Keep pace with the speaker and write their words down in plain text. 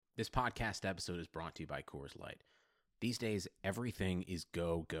This podcast episode is brought to you by Coors Light. These days, everything is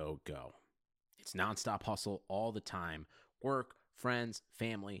go, go, go. It's nonstop hustle all the time. Work, friends,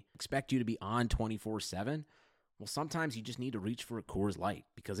 family expect you to be on 24/7. Well, sometimes you just need to reach for a Coors Light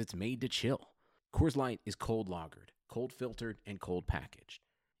because it's made to chill. Coors Light is cold lagered, cold filtered, and cold packaged.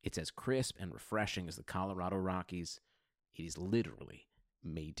 It's as crisp and refreshing as the Colorado Rockies. It is literally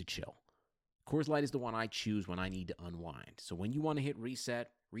made to chill. Coors Light is the one I choose when I need to unwind. So when you want to hit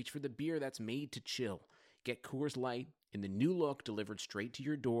reset, reach for the beer that's made to chill. Get Coors Light in the new look delivered straight to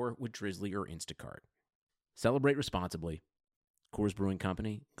your door with Drizzly or Instacart. Celebrate responsibly. Coors Brewing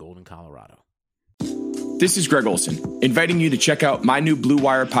Company, Golden, Colorado. This is Greg Olson, inviting you to check out my new Blue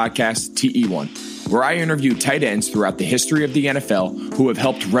Wire podcast, TE1, where I interview tight ends throughout the history of the NFL who have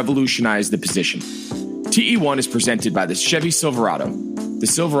helped revolutionize the position. TE1 is presented by the Chevy Silverado. The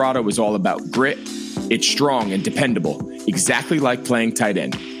Silverado is all about grit. It's strong and dependable, exactly like playing tight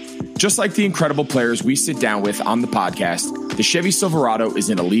end. Just like the incredible players we sit down with on the podcast, the Chevy Silverado is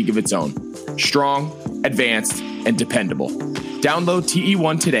in a league of its own. Strong, advanced, and dependable. Download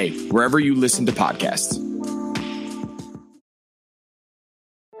TE1 today, wherever you listen to podcasts.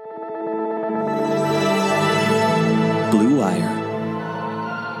 Blue Wire.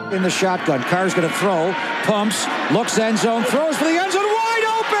 In the shotgun, Carr's going to throw, pumps, looks end zone, throws for the end zone, wide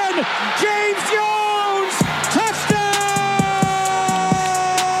open! James Jones! Touchdown!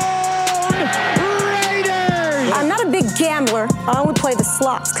 Raiders! I'm not a big gambler. I only play the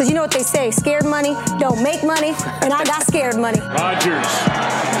slots, because you know what they say, scared money don't make money, and I got scared money. Rodgers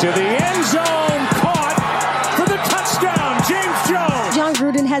to the end zone, caught for the touchdown, James Jones! Jon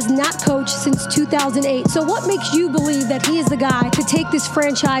Gruden has not coached since 2008. So what makes you believe that he is the guy to take this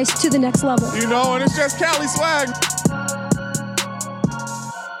franchise to the next level? You know, and it's just Cali swag.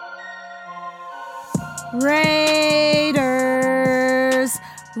 Raiders.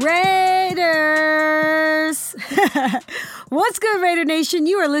 What's good, Raider Nation?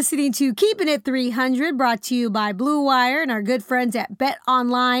 You are listening to Keeping It 300, brought to you by Blue Wire and our good friends at Bet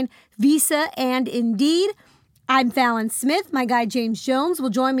Online, Visa, and Indeed. I'm Fallon Smith. My guy James Jones will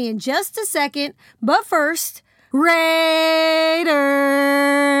join me in just a second. But first, Raiders.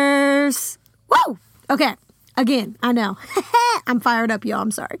 Whoa! Okay. Again, I know. I'm fired up, y'all.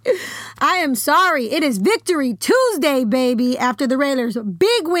 I'm sorry. I am sorry. It is Victory Tuesday, baby, after the Raiders'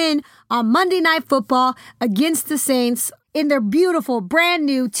 big win on Monday Night Football against the Saints in their beautiful, brand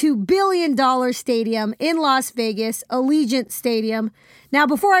new $2 billion stadium in Las Vegas, Allegiant Stadium. Now,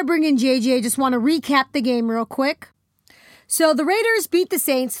 before I bring in JJ, I just want to recap the game real quick. So the Raiders beat the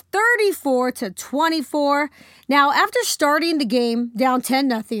Saints 34-24. Now, after starting the game down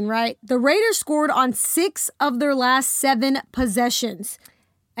 10-0, right, the Raiders scored on 6 of their last 7 possessions.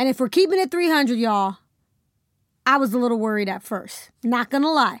 And if we're keeping it 300, y'all, I was a little worried at first. Not going to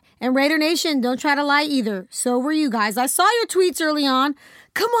lie. And Raider Nation, don't try to lie either. So were you guys. I saw your tweets early on.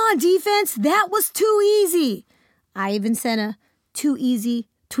 Come on, defense. That was too easy. I even sent a too easy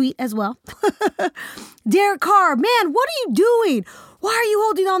tweet as well. Derek Carr, man, what are you doing? Why are you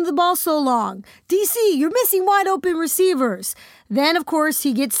holding on to the ball so long? DC, you're missing wide open receivers. Then, of course,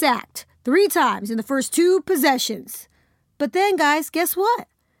 he gets sacked 3 times in the first 2 possessions. But then, guys, guess what?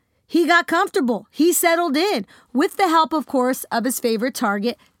 He got comfortable. He settled in with the help, of course, of his favorite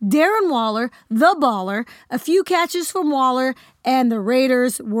target, Darren Waller, the baller. A few catches from Waller, and the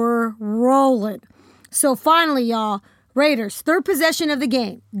Raiders were rolling. So finally, y'all, Raiders, 3rd possession of the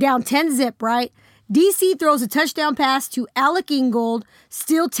game, down 10-0, right? DC throws a touchdown pass to Alec Ingold,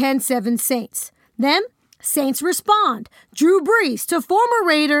 still 10-7 Saints. Then, Saints respond. Drew Brees to former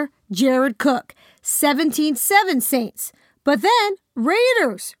Raider Jared Cook, 17-7 Saints. But then,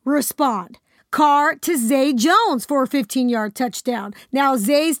 Raiders respond. Carr to Zay Jones for a 15-yard touchdown. Now,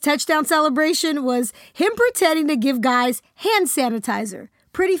 Zay's touchdown celebration was him pretending to give guys hand sanitizer.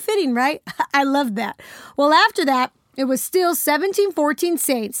 Pretty fitting, right? I love that. Well, after that, it was still 17-14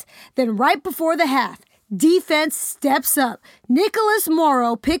 Saints. Then right before the half, defense steps up. Nicholas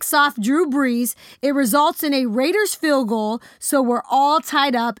Morrow picks off Drew Brees. It results in a Raiders field goal, so we're all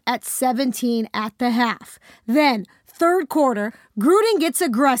tied up at 17 at the half. Then, 3rd quarter, Gruden gets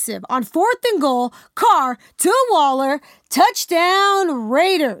aggressive. On 4th and goal, Carr to Waller, touchdown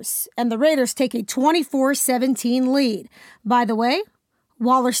Raiders. And the Raiders take a 24-17 lead. By the way,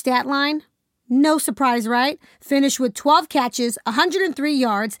 Waller's stat line, no surprise, right? Finished with 12 catches, 103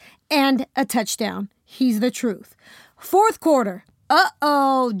 yards, and a touchdown. He's the truth. 4th quarter.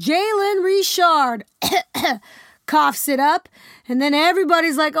 Jalen Richard coughs it up. And then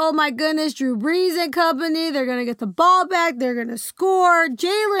everybody's like, oh my goodness, Drew Brees and company. They're going to get the ball back. They're going to score.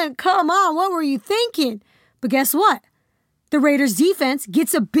 Jalen, come on. What were you thinking? But guess what? The Raiders defense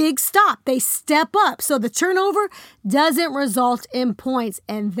gets a big stop. They step up. So the turnover doesn't result in points.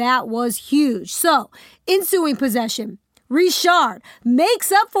 And that was huge. So ensuing possession, Richard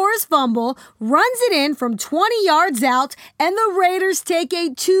makes up for his fumble, runs it in from 20 yards out, and the Raiders take a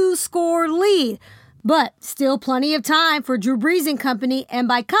 2-score lead. But still plenty of time for Drew Brees and company, and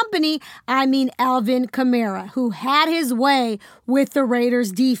by company, I mean Alvin Kamara, who had his way with the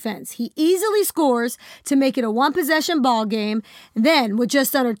Raiders defense. He easily scores to make it a one-possession ball game. Then, with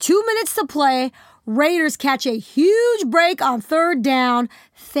just under 2 minutes to play, Raiders catch a huge break on third down.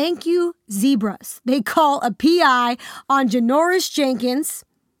 Thank you, Zebras. They call a PI on Janoris Jenkins.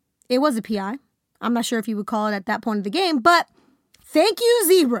 It was a PI. I'm not sure if you would call it at that point of the game, but thank you,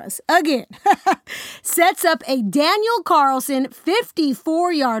 Zebras, again. Sets up a Daniel Carlson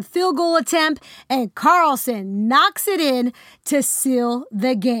 54-yard field goal attempt, and Carlson knocks it in to seal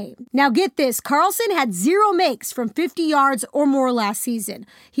the game. Now get this, Carlson had 0 makes from 50 yards or more last season.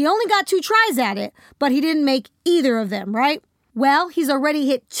 He only got 2 tries at it, but he didn't make either of them, right? Well, he's already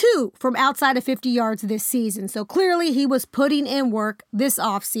hit 2 from outside of 50 yards this season, so clearly he was putting in work this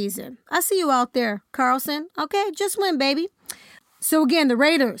offseason. I see you out there, Carlson. Okay, just win, baby. So again, the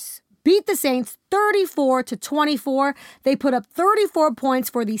Raiders beat the Saints 34-24. They put up 34 points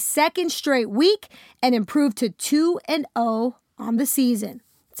for the second straight week and improved to 2-0 on the season.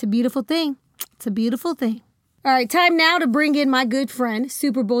 It's a beautiful thing. It's a beautiful thing. All right, time now to bring in my good friend,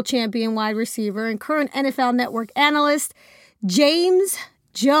 Super Bowl champion wide receiver and current NFL Network analyst, James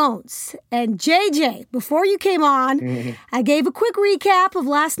Jones. And JJ, before you came on, I gave a quick recap of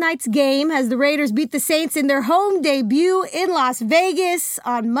last night's game as the Raiders beat the Saints in their home debut in Las Vegas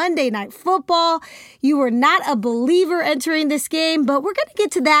on Monday Night Football. You were not a believer entering this game, but we're going to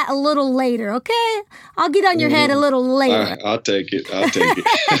get to that a little later, okay? I'll get on your head a little later. I'll take it.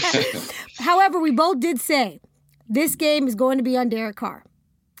 However, we both did say this game is going to be on Derek Carr.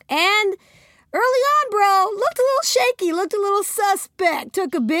 And early on, bro, looked a little shaky, looked a little suspect.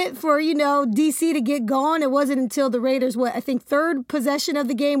 Took a bit for, DC to get going. It wasn't until the Raiders, third possession of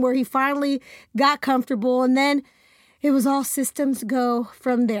the game where he finally got comfortable. And then it was all systems go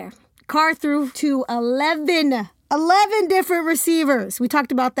from there. Carr threw to 11 different receivers. We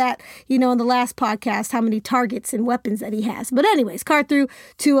talked about that, in the last podcast, how many targets and weapons that he has. But anyways, Carr threw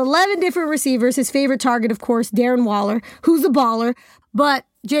to 11 different receivers. His favorite target, of course, Darren Waller, who's a baller. But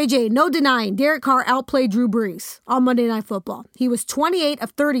JJ, no denying, Derek Carr outplayed Drew Brees on Monday Night Football. He was 28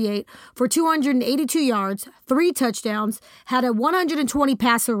 of 38 for 282 yards, 3 touchdowns, had a 120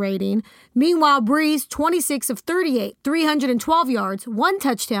 passer rating. Meanwhile, Brees, 26 of 38, 312 yards, 1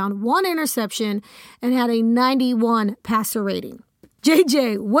 touchdown, 1 interception, and had a 91 passer rating.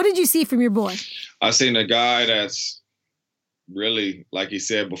 JJ, what did you see from your boy? I seen a guy that's really, like he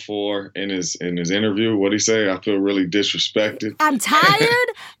said before in his interview, what'd he say? I feel really disrespected. I'm tired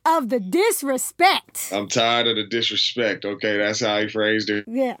of the disrespect. I'm tired of the disrespect. Okay, that's how he phrased it.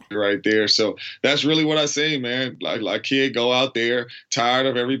 Yeah. Right there. So that's really what I say, man. Like kid, go out there, tired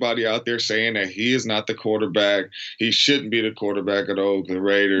of everybody out there saying that he is not the quarterback. He shouldn't be the quarterback of the Oakland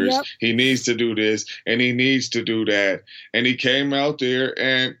Raiders. Yep. He needs to do this and he needs to do that. And he came out there,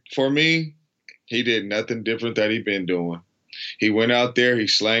 and for me, he did nothing different that he'd been doing. He went out there, he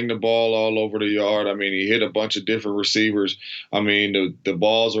slanged the ball all over the yard. I mean, he hit a bunch of different receivers. I mean, the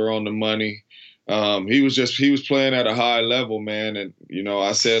balls are on the money. He was playing at a high level, man. And,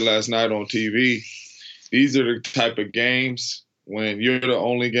 I said last night on TV, these are the type of games when you're the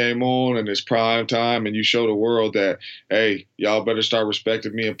only game on and it's prime time and you show the world that, hey, y'all better start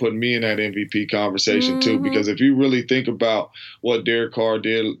respecting me and putting me in that MVP conversation too. Because if you really think about what Derek Carr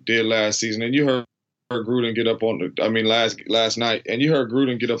did last season, and you heard Gruden get up on last night, and you heard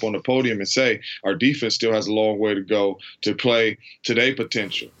Gruden get up on the podium and say our defense still has a long way to go to play to their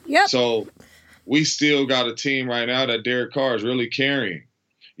potential. Yep. So we still got a team right now that Derek Carr is really carrying.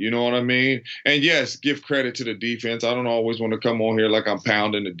 You know what I mean? And yes, give credit to the defense. I don't always want to come on here like I'm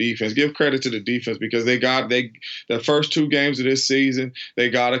pounding the defense. Give credit to the defense because the first 2 games of this season, they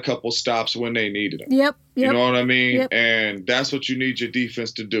got a couple stops when they needed them. Yep. You know what I mean? Yep. And that's what you need your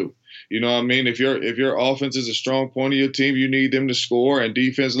defense to do. You know what I mean? If your offense is a strong point of your team, you need them to score. And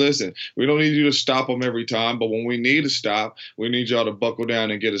defense, listen, we don't need you to stop them every time, but when we need a stop, we need y'all to buckle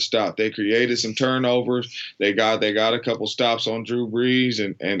down and get a stop. They created some turnovers. They got a couple stops on Drew Brees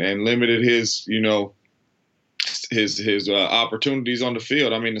and limited his, his opportunities on the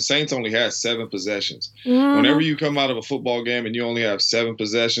field. I mean, the Saints only had 7 possessions. Mm-hmm. Whenever you come out of a football game and you only have 7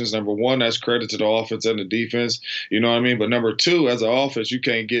 possessions, number one, that's credit to the offense and the defense. You know what I mean? But number two, as an offense, you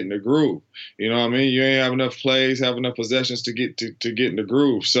can't get in the groove. You know what I mean? You ain't have enough plays, have enough possessions to get in the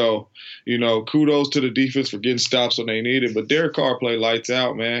groove. So, you know, kudos to the defense for getting stops when they need it. But Derek Carr played lights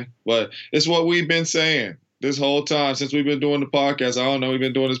out, man. But it's what we've been saying this whole time since we've been doing the podcast. I don't know, we've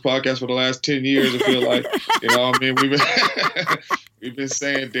been doing this podcast for the last 10 years. I feel like, you know what I mean? We've been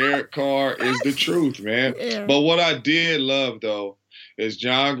saying Derek Carr is the truth, man. Yeah. But what I did love, though, is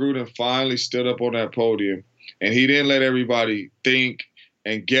Jon Gruden finally stood up on that podium, and he didn't let everybody think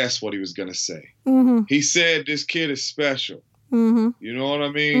and guess what he was going to say. Mm-hmm. He said this kid is special. Mm-hmm. You know what I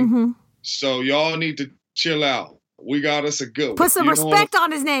mean? Mm-hmm. So y'all need to chill out. We got us a good one. Put some respect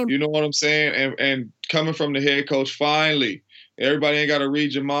on his name. You know what I'm saying? And coming from the head coach, finally, everybody ain't got to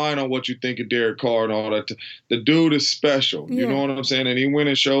read your mind on what you think of Derek Carr and all that. The dude is special. Yeah. You know what I'm saying? And he went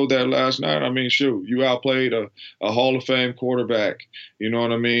and showed that last night. I mean, shoot, you outplayed a Hall of Fame quarterback. You know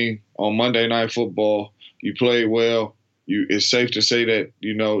what I mean? On Monday Night Football, you played well. It's safe to say that,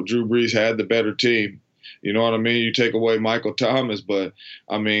 you know, Drew Brees had the better team. You know what I mean? You take away Michael Thomas, but,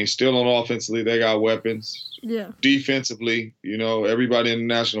 I mean, still on offensively, they got weapons. Yeah. Defensively, you know, everybody in the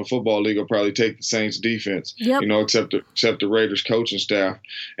National Football League will probably take the Saints defense, you know, except the Raiders coaching staff.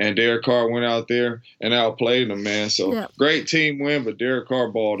 And Derek Carr went out there and outplayed them, man. So great team win, but Derek Carr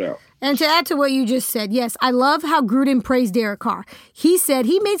balled out. And to add to what you just said, yes, I love how Gruden praised Derek Carr. He said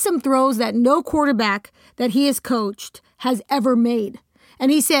he made some throws that no quarterback that he has coached has ever made. And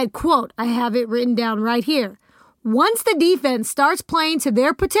he said, quote, I have it written down right here. Once the defense starts playing to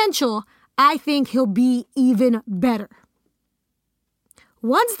their potential, I think he'll be even better.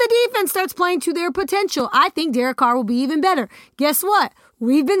 Once the defense starts playing to their potential, I think Derek Carr will be even better. Guess what?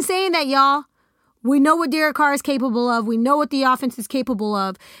 We've been saying that, y'all. We know what Derek Carr is capable of. We know what the offense is capable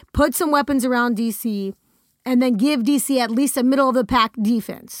of. Put some weapons around DC and then give DC at least a middle-of-the-pack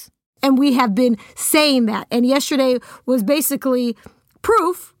defense. And we have been saying that. And yesterday was basically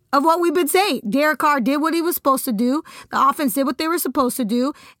proof of what we've been saying. Derek Carr did what he was supposed to do. The offense did what they were supposed to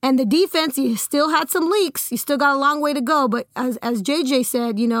do. And the defense, he still had some leaks. He still got a long way to go. But as JJ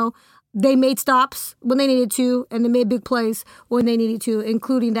said, you know, they made stops when they needed to, and they made big plays when they needed to,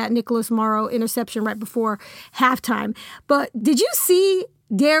 including that Nicholas Morrow interception right before halftime. But did you see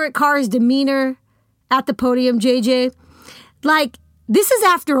Derek Carr's demeanor at the podium, JJ? Like, this is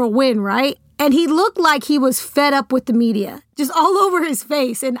after a win, right? And he looked like he was fed up with the media, just all over his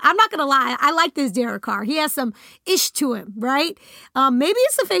face. And I'm not going to lie, I like this Derek Carr. He has some ish to him, right? Maybe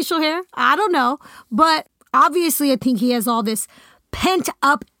it's the facial hair. I don't know. But obviously, I think he has all this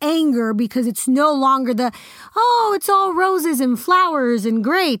pent-up anger because it's no longer it's all roses and flowers and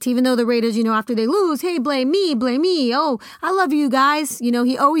great. Even though the Raiders, you know, after they lose, hey, blame me. Oh, I love you guys. You know,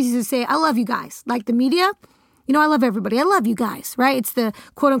 he always used to say, I love you guys. Like the media. You know, I love everybody. I love you guys, right? It's the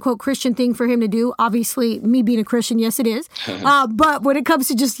quote-unquote Christian thing for him to do. Obviously, me being a Christian, yes, it is. But when it comes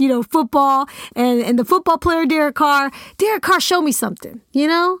to just, you know, football and the football player Derek Carr, show me something, you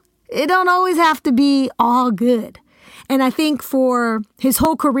know? It don't always have to be all good. And I think for his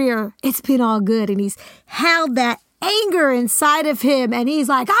whole career, it's been all good. And he's held that anger inside of him. And he's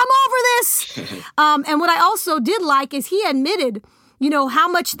like, I'm over this. And what I also did like is he admitted, you know,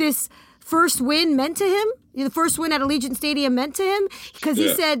 how much this first win meant to him. The first win at Allegiant Stadium meant to him because he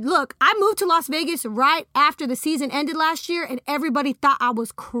said, look, I moved to Las Vegas right after the season ended last year, and everybody thought I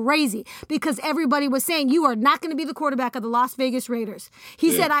was crazy because everybody was saying, you are not going to be the quarterback of the Las Vegas Raiders.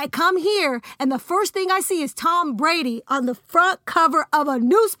 He said, I come here, and the first thing I see is Tom Brady on the front cover of a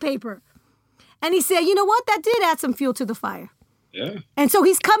newspaper. And he said, you know what? That did add some fuel to the fire. Yeah. And so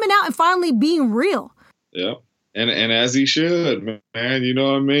he's coming out and finally being real. Yeah. And as he should, man, you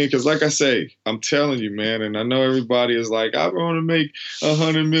know what I mean? Because like I say, I'm telling you, man, and I know everybody is like, I want to make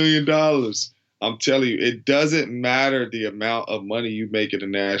 $100 million. I'm telling you, it doesn't matter the amount of money you make in the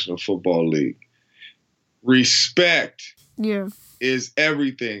National Football League. Respect is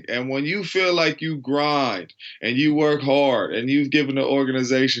everything. And when you feel like you grind and you work hard and you've given the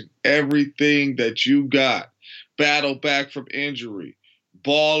organization everything that you got, battle back from injury,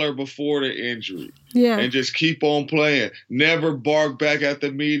 baller before the injury, and just keep on playing. Never bark back at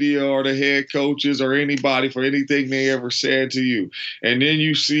the media or the head coaches or anybody for anything they ever said to you. And then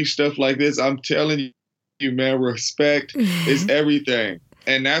you see stuff like this. I'm telling you, man, respect is everything.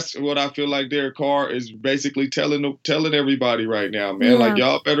 And that's what I feel like Derek Carr is basically telling everybody right now, man. Like,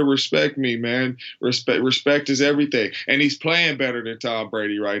 y'all better respect me, man. Respect is everything. And he's playing better than Tom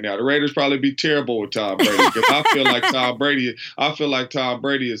Brady right now. The Raiders probably be terrible with Tom Brady because I feel like Tom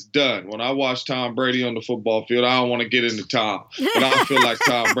Brady is done. When I watch Tom Brady on the football field, I don't want to get into Tom, but I feel like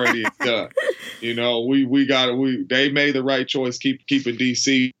Tom Brady is done. You know, they made the right choice keeping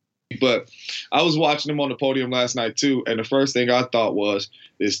DC. But I was watching them on the podium last night too, and the first thing I thought was,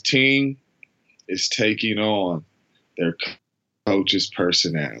 this team is taking on their coach's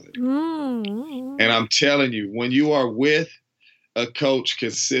personality. And I'm telling you, when you are with a coach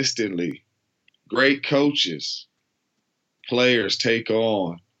consistently, great coaches, players take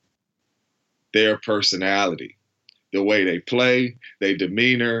on their personality. The way they play, their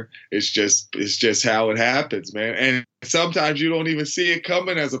demeanor, it's just how it happens, man. And sometimes you don't even see it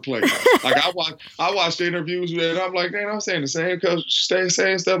coming as a player. Like I watched the interviews with it, and I'm like, man, I'm saying the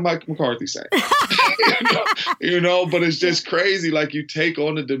same stuff Mike McCarthy saying. you know, but it's just crazy. Like, you take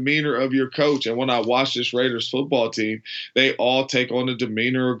on the demeanor of your coach. And when I watch this Raiders football team, they all take on the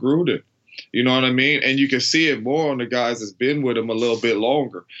demeanor of Gruden. You know what I mean? And you can see it more on the guys that's been with him a little bit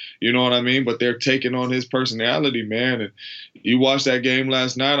longer. You know what I mean? But they're taking on his personality, man. And you watched that game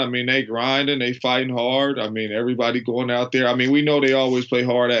last night. I mean, they grinding, they fighting hard. I mean, everybody going out there. I mean, we know they always play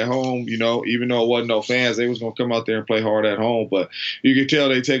hard at home, you know, even though it wasn't no fans, they was going to come out there and play hard at home. But you can tell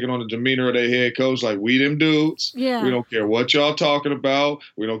they taking on the demeanor of their head coach, like, we them dudes. Yeah. We don't care what y'all talking about.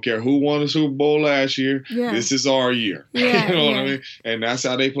 We don't care who won the Super Bowl last year. Yeah. This is our year. Yeah, you know what I mean? And that's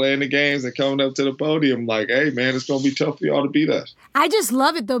how they play in the games and coming up to the podium like, hey, man, it's going to be tough for y'all to beat us. I just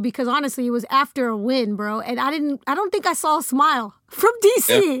love it, though, because honestly, it was after a win, bro. And I don't think I saw a smile from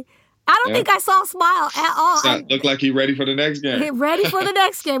DC. Yeah. I don't think I saw a smile at all. Looked like he ready for the next game. Ready for the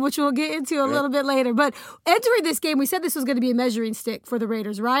next game, which we'll get into a little bit later. But entering this game, we said this was going to be a measuring stick for the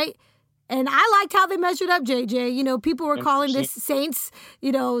Raiders, right? And I liked how they measured up, JJ. You know, people were calling this Saints,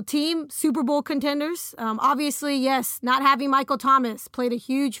 you know, team Super Bowl contenders. Obviously, yes, not having Michael Thomas played a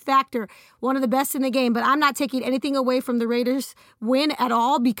huge factor, one of the best in the game. But I'm not taking anything away from the Raiders' win at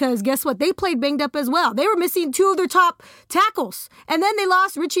all because guess what? They played banged up as well. They were missing two of their top tackles. And then they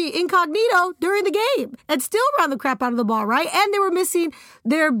lost Richie Incognito during the game and still ran the crap out of the ball, right? And they were missing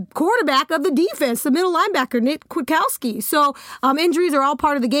their quarterback of the defense, the middle linebacker, Nick Kwiatkowski. So injuries are all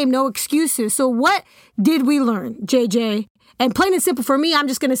part of the game, no excuses. So what did we learn, JJ? And plain and simple for me, I'm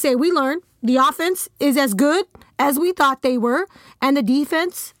just going to say we learned the offense is as good as we thought they were, and the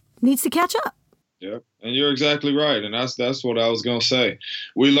defense needs to catch up. Yep, and you're exactly right, and that's what I was going to say.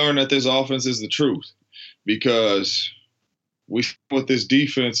 We learned that this offense is the truth because we what this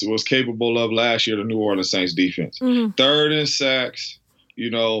defense was capable of last year, the New Orleans Saints defense. Mm-hmm. Third in sacks. You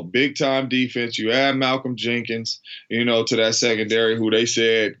know, big-time defense. You add Malcolm Jenkins, you know, to that secondary who they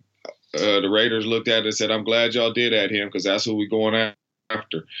said the Raiders looked at it and said, I'm glad y'all did add him because that's who we're going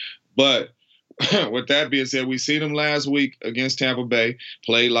after. But with that being said, we seen him last week against Tampa Bay,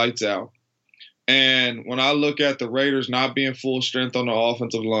 play lights out. And when I look at the Raiders not being full strength on the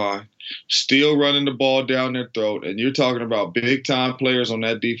offensive line, still running the ball down their throat, and you're talking about big-time players on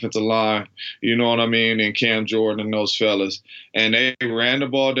that defensive line, you know what I mean, and Cam Jordan and those fellas, and they ran the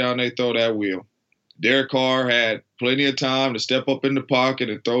ball down their throat at will. Derek Carr had plenty of time to step up in the pocket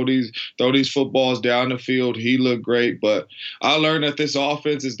and throw these footballs down the field. He looked great, but I learned that this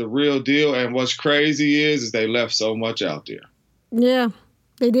offense is the real deal, and what's crazy is they left so much out there. Yeah,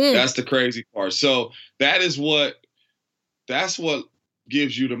 they did. That's the crazy part. So that's what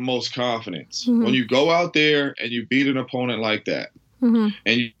gives you the most confidence. Mm-hmm. When you go out there and you beat an opponent like that, mm-hmm.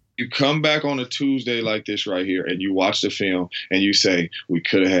 and you come back on a Tuesday like this right here and you watch the film and you say, we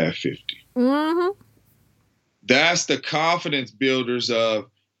could have had 50. Mm-hmm. That's the confidence builders of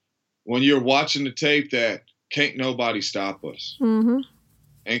when you're watching the tape that can't nobody stop us. Mm-hmm.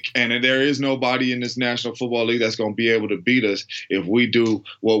 And there is nobody in this National Football League that's going to be able to beat us if we do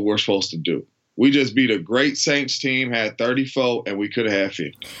what we're supposed to do. We just beat a great Saints team, had 34, and we could have had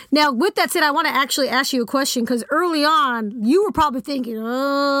 50. Now, with that said, I want to actually ask you a question because early on, you were probably thinking,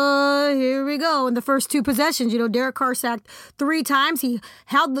 oh, here we go. In the first two possessions, you know, Derek Carr sacked 3 times. He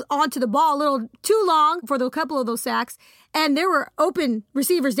held onto the ball a little too long for a couple of those sacks, and there were open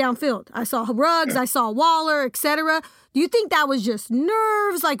receivers downfield. I saw Ruggs, I saw Waller, etc. Do you think that was just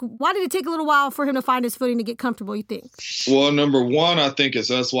nerves? Like, why did it take a little while for him to find his footing to get comfortable, you think? Well, number one, I think it's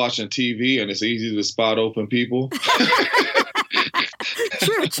us watching TV, and it's easy to spot open people.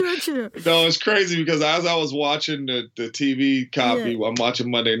 True. No, it's crazy because as I was watching the TV copy, I'm watching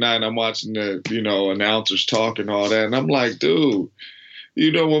Monday night, I'm watching the, announcers talk and all that, and I'm like, dude,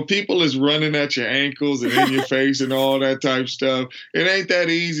 when people is running at your ankles and in your face and all that type stuff, it ain't that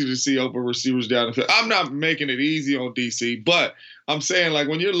easy to see open receivers down the field. I'm not making it easy on DC, but I'm saying, like,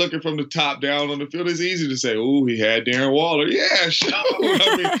 when you're looking from the top down on the field, it's easy to say, "Ooh, he had Darren Waller." Yeah, sure.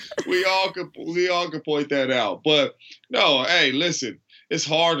 I mean, we all could point that out. But no, hey, listen, it's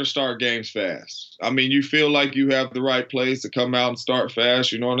hard to start games fast. I mean, you feel like you have the right plays to come out and start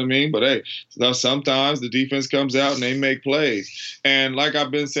fast, you know what I mean? But hey, sometimes the defense comes out and they make plays. And like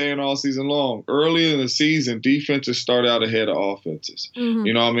I've been saying all season long, early in the season, defenses start out ahead of offenses. Mm-hmm.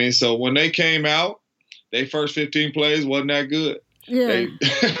 You know what I mean? So when they came out, their first 15 plays wasn't that good. Yeah.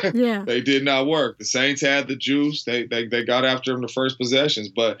 They did not work. The Saints had the juice. They got after them the first possessions,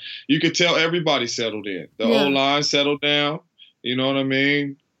 but you could tell everybody settled in. The O-line settled down. You know what I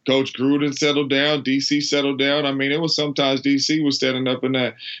mean? Coach Gruden settled down. DC settled down. I mean, it was sometimes DC was standing up in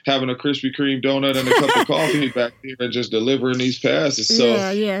that, having a Krispy Kreme donut and a cup of coffee back there and just delivering these passes. So,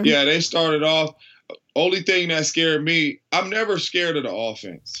 they started off. Only thing that scared me, I'm never scared of the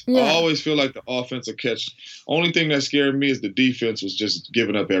offense. Yeah. I always feel like the offense will catch. Only thing that scared me is the defense was just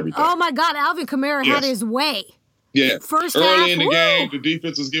giving up everything. Oh, my God. Alvin Kamara had his way. Yeah. First early half, in the game, the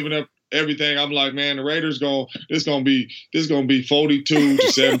defense was giving up everything. I'm like, man, the Raiders this gonna be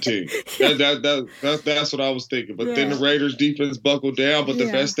 42-17. That's what I was thinking. But then the Raiders defense buckled down. But the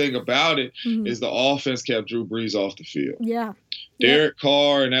best thing about it is the offense kept Drew Brees off the field. Yeah. Derek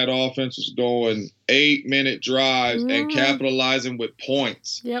Carr and that offense was going 8-minute drives and capitalizing with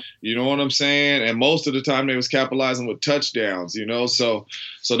points. Yep. You know what I'm saying? And most of the time they was capitalizing with touchdowns, you know. So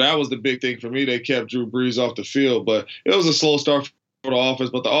that was the big thing for me. They kept Drew Brees off the field. But it was a slow start for the offense,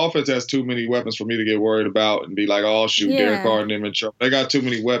 but the offense has too many weapons for me to get worried about and be like, "Oh, shoot, Derek Carr and them in trouble." They got too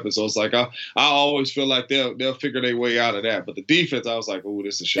many weapons, so it's like I always feel like they'll figure their way out of that. But the defense, I was like, "Oh,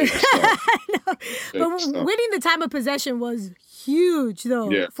 this is shit." But winning the time of possession was huge,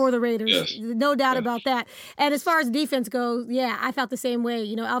 though, for the Raiders. Yes. No doubt about that. And as far as defense goes, I felt the same way.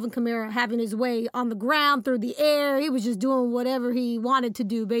 You know, Alvin Kamara having his way on the ground, through the air. He was just doing whatever he wanted to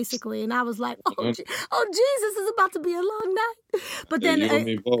do, basically. And I was like, oh, Jesus, this is about to be a long night. But then,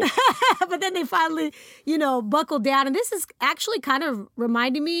 but then they finally, buckled down. And this is actually kind of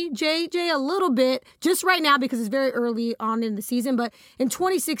reminding me, JJ, a little bit, just right now because it's very early on in the season. But in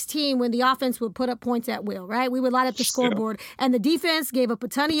 2016, when the offense would put up points at will, right? We would light up the scoreboard. And the defense gave up a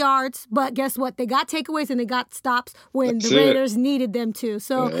ton of yards. But guess what? They got takeaways and they got stops when the Raiders needed them to.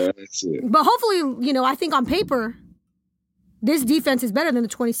 So, but hopefully, I think on paper, this defense is better than the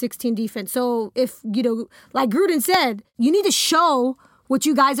 2016 defense. So if, like Gruden said, you need to show what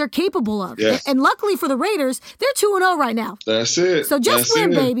you guys are capable of. Yes. And luckily for the Raiders, they're 2-0 right now. That's it. So just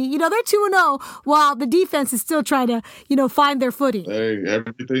win, baby. They're 2-0 while the defense is still trying to, find their footing. Hey,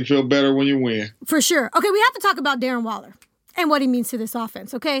 everything feel better when you win. For sure. Okay, we have to talk about Darren Waller and what he means to this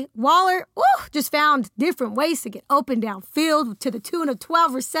offense, okay? Waller just found different ways to get open downfield to the tune of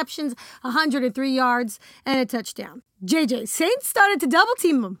 12 receptions, 103 yards, and a touchdown. JJ, Saints started to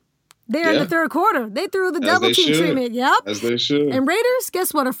double-team him there in the third quarter. They threw the double-team treatment. Yep. As they should. And Raiders,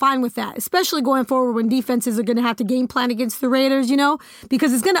 guess what, are fine with that, especially going forward when defenses are going to have to game plan against the Raiders,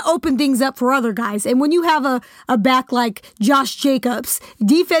 because it's going to open things up for other guys. And when you have a back like Josh Jacobs,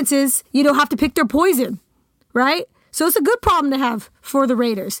 defenses, have to pick their poison, right? So it's a good problem to have for the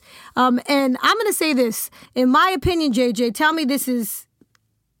Raiders. And I'm going to say this. In my opinion, JJ, tell me this is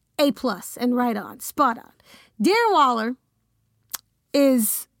A+ and right on, spot on. Darren Waller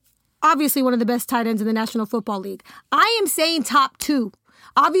is obviously one of the best tight ends in the National Football League. I am saying top 2.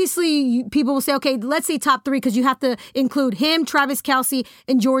 Obviously, people will say, okay, let's say top 3 because you have to include him, Travis Kelce,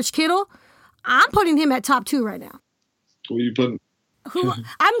 and George Kittle. I'm putting him at top 2 right now. Who are you putting?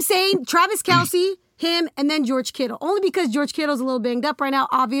 I'm saying Travis Kelce, him, and then George Kittle. Only because George Kittle's a little banged up right now,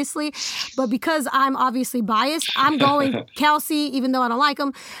 obviously. But because I'm obviously biased, I'm going Kelce, even though I don't like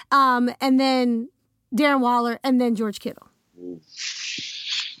him. And then Darren Waller, and then George Kittle.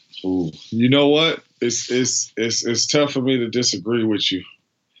 Ooh. You know what? It's tough for me to disagree with you.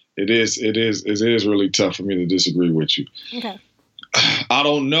 It is really tough for me to disagree with you. Okay. I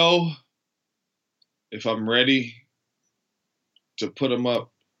don't know if I'm ready to put him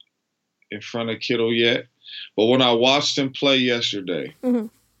up in front of Kittle yet. But when I watched him play yesterday, and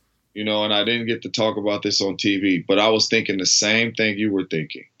I didn't get to talk about this on TV, but I was thinking the same thing you were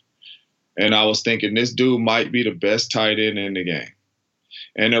thinking. And I was thinking this dude might be the best tight end in the game.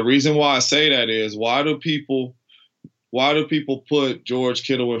 And the reason why I say that is why do people put George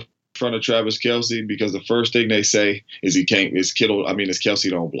Kittle in front of Travis Kelce? Because the first thing they say is Kelce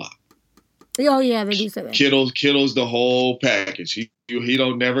don't block. Oh, yeah, they do say that. Kittle's the whole package. He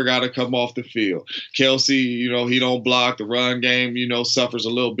don't never got to come off the field. Kelce, he don't block. The run game, suffers a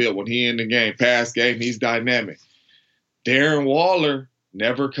little bit when he in the game. Pass game, he's dynamic. Darren Waller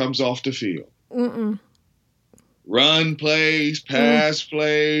never comes off the field. Mm-mm. Run plays, pass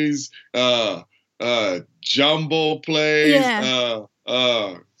plays, jumbo plays,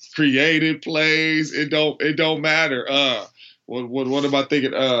 creative plays. It don't matter. What am I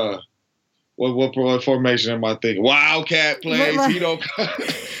thinking? What formation am I thinking? Wildcat plays.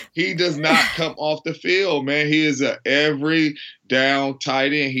 He does not come off the field, man. He is a every down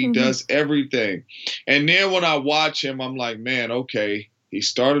tight end. He does everything. And then when I watch him, I'm like, man, okay. He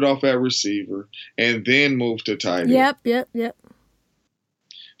started off at receiver and then moved to tight end. Yep.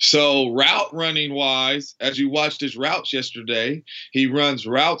 So route running wise, as you watched his routes yesterday, he runs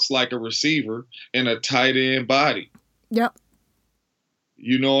routes like a receiver in a tight end body. Yep.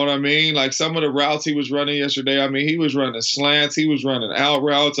 You know what I mean? Like some of the routes he was running yesterday, I mean, he was running slants. He was running out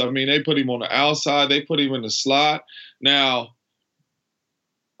routes. I mean, they put him on the outside. They put him in the slot. Now,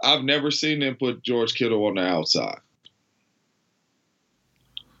 I've never seen them put George Kittle on the outside.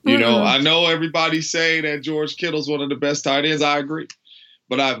 I know everybody say that George Kittle's one of the best tight ends. I agree.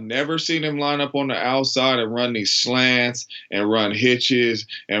 But I've never seen him line up on the outside and run these slants and run hitches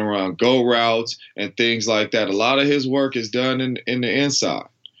and run go routes and things like that. A lot of his work is done in the inside.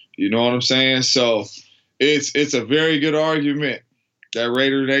 You know what I'm saying? So it's a very good argument that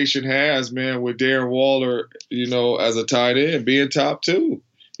Raider Nation has, man, with Darren Waller, as a tight end being top 2.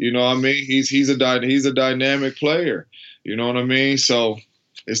 You know what I mean? He's a dynamic player. You know what I mean? So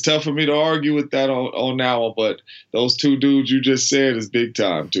it's tough for me to argue with that on now, but those two dudes you just said is big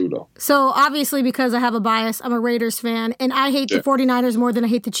time too, though. So obviously, because I have a bias, I'm a Raiders fan, and I hate the 49ers more than I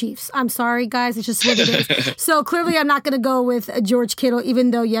hate the Chiefs. I'm sorry, guys. It's just what it is. So clearly, I'm not going to go with George Kittle, even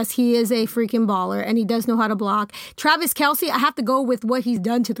though, yes, he is a freaking baller, and he does know how to block. Travis Kelce, I have to go with what he's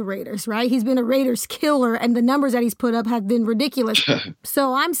done to the Raiders, right? He's been a Raiders killer, and the numbers that he's put up have been ridiculous.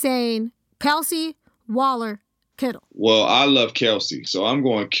 So I'm saying Kelce, Waller, Kittle. Well, I love Kelce, so I'm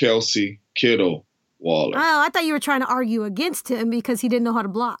going Kelce, Kittle, Waller. Oh, I thought you were trying to argue against him because he didn't know how to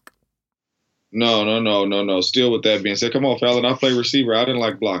block. No. Still with that being said, come on, Fallon, I play receiver. I didn't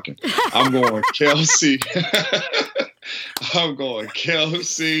like blocking. I'm going Kelce. I'm going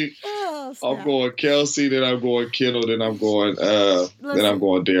Kelce. I'm going Kelce, then I'm going Kittle, then I'm going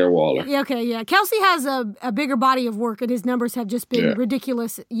Darren Waller. Yeah, okay, yeah. Kelce has a bigger body of work, and his numbers have just been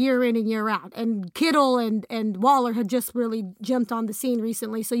ridiculous year in and year out. And Kittle and Waller have just really jumped on the scene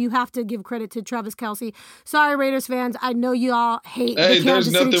recently, so you have to give credit to Travis Kelce. Sorry, Raiders fans, I know you all hate the Kansas there's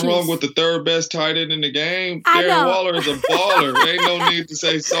City nothing Chiefs. wrong with the third best tight end in the game. Darren Waller is a baller. Ain't no need to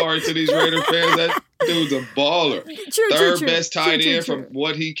say sorry to these Raider fans. That dude's a baller. Third best tight end from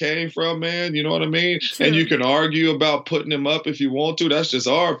what he came from, man. You know what I mean? True. And you can argue about putting him up if you want to. That's just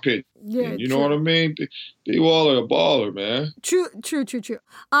our opinion. Yeah, you know what I mean? D. Waller a baller, man. True.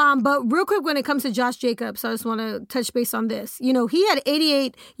 But real quick, when it comes to Josh Jacobs, I just want to touch base on this. He had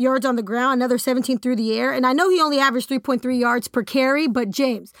 88 yards on the ground, another 17 through the air, and I know he only averaged 3.3 yards per carry, but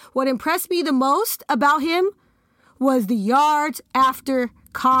James, what impressed me the most about him was the yards after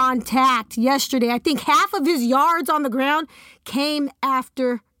contact yesterday. I think half of his yards on the ground came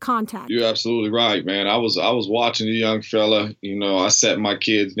after contact. You're absolutely right, man. I was watching the young fella. I sat my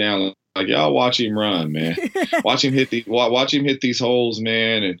kids down like, y'all watch him run, man. watch him hit these holes,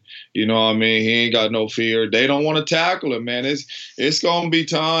 man. And you know what I mean? He ain't got no fear. They don't want to tackle him, man. It's gonna be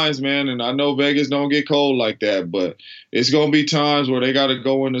times, man. And I know Vegas don't get cold like that, but it's gonna be times where they got to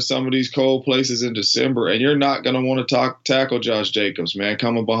go into some of these cold places in December, and you're not gonna want to tackle Josh Jacobs, man,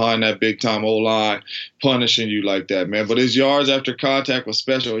 coming behind that big time O-line, punishing you like that, man. But his yards after contact was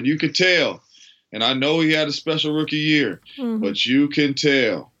special, and you could tell. And I know he had a special rookie year, but you can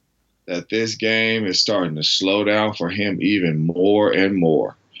tell that this game is starting to slow down for him even more and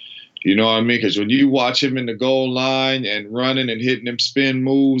more. You know what I mean? Because when you watch him in the goal line and running and hitting them spin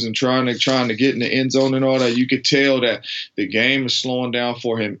moves and trying to get in the end zone and all that, you could tell that the game is slowing down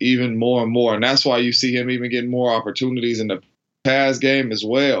for him even more and more. And that's why you see him even getting more opportunities in the pass game as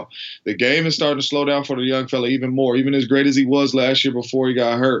well. The game is starting to slow down for the young fella even more, even as great as he was last year before he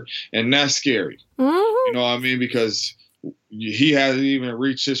got hurt. And that's scary. You know what I mean? Because he hasn't even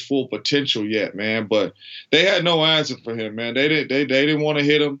reached his full potential yet, man. But they had no answer for him, man. They didn't want to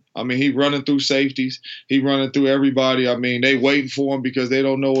hit him. I mean, he running through safeties. He running through everybody. I mean, they waiting for him because they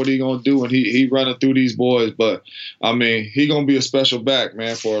don't know what he gonna do, and he running through these boys. But I mean, he gonna be a special back,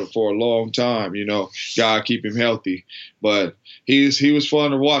 man, for a long time. God keep him healthy. But he was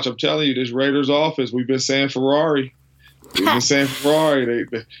fun to watch. I'm telling you, this Raiders offense, we've been saying Ferrari. Even saying Ferrari,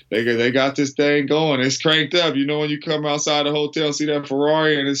 they got this thing going. It's cranked up. You know, when you come outside the hotel, see that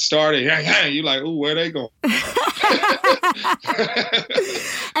Ferrari and it's starting, you're like, ooh, where they going? That's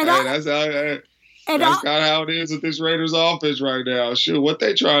kind of how it is with this Raiders offense right now. Shoot, what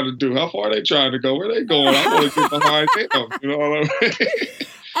they trying to do? How far they trying to go? Where they going? I want to get behind them. You know what I mean?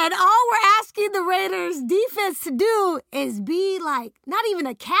 And all we're asking the Raiders defense to do is be like, not even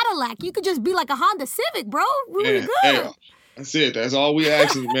a Cadillac. You could just be like a Honda Civic, bro. Really good. Yeah. That's it. That's all we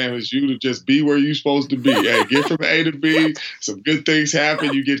asking, man, is you to just be where you're supposed to be. Hey, get from A to B. Some good things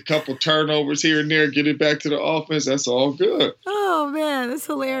happen. You get a couple turnovers here and there. Get it back to the offense. That's all good. Oh, man. That's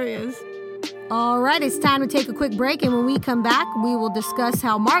hilarious. All right. It's time to take a quick break. And when we come back, we will discuss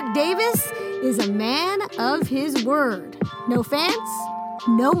how Mark Davis is a man of his word. No fans?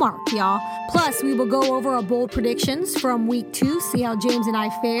 No mark, y'all. Plus, we will go over our bold predictions from week 2, see how James and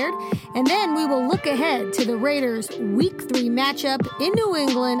I fared. And then we will look ahead to the Raiders' week 3 matchup in New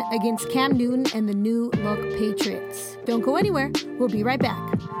England against Cam Newton and the new look Patriots. Don't go anywhere. We'll be right back.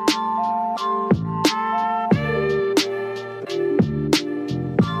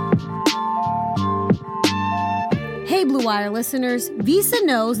 Hey, Blue Wire listeners, Visa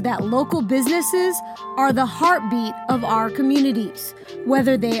knows that local businesses are the heartbeat of our communities.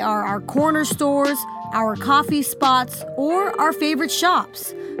 Whether they are our corner stores, our coffee spots, or our favorite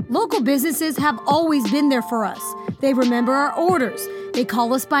shops, local businesses have always been there for us. They remember our orders. They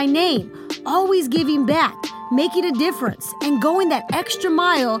call us by name, always giving back, making a difference, and going that extra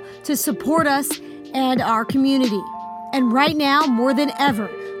mile to support us and our community. And right now, more than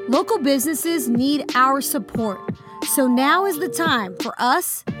ever, local businesses need our support. So now is the time for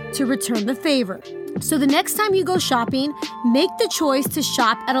us to return the favor. So the next time you go shopping, make the choice to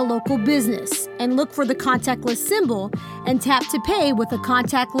shop at a local business and look for the contactless symbol and tap to pay with a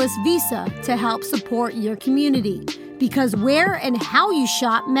contactless Visa to help support your community. Because where and how you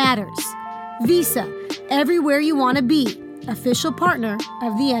shop matters. Visa, everywhere you want to be. Official partner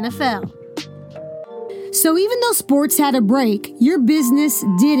of the NFL. So even though sports had a break, your business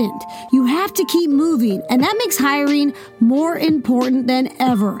didn't. You have to keep moving, and that makes hiring more important than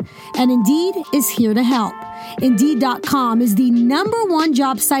ever. And Indeed is here to help. Indeed.com is the #1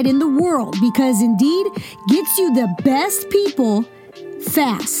 job site in the world because Indeed gets you the best people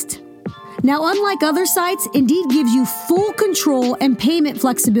fast. Now, unlike other sites, Indeed gives you full control and payment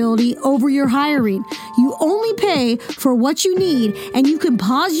flexibility over your hiring. You only pay for what you need, and you can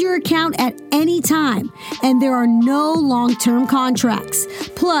pause your account at any time. And there are no long-term contracts.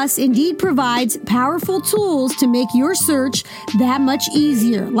 Plus, Indeed provides powerful tools to make your search that much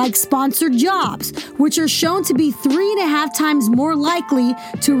easier, like sponsored jobs, which are shown to be 3.5 times more likely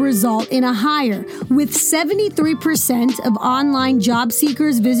to result in a hire. With 73% of online job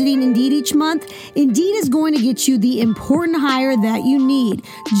seekers visiting Indeed each month, Indeed is going to get you the important hire that you need,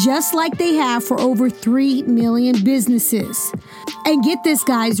 just like they have for over 3 million businesses. And get this,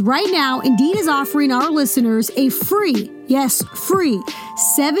 guys, right now, Indeed is offering our listeners a free, yes, free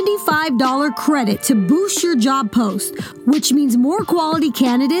 $75 credit to boost your job post, which means more quality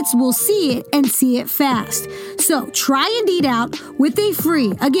candidates will see it and see it fast. So try Indeed out with a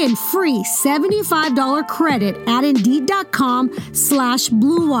free $75 credit at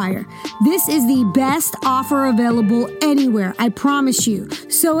Indeed.com/Blue Wire. This is the best offer available anywhere, I promise you.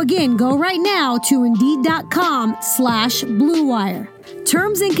 So again, go right now to Indeed.com/Blue Wire.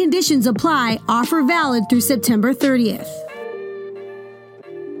 Terms and conditions apply. Offer valid through September 30th.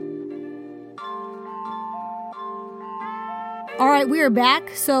 All right, we are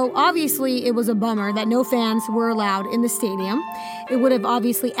back. So obviously it was a bummer that no fans were allowed in the stadium. It would have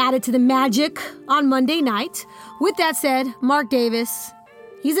obviously added to the magic on Monday night. With that said, Mark Davis,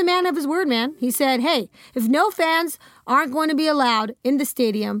 he's a man of his word, man. He said, hey, if no fans aren't going to be allowed in the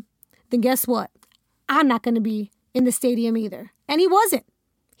stadium, then guess what? I'm not going to be in the stadium either. And he wasn't.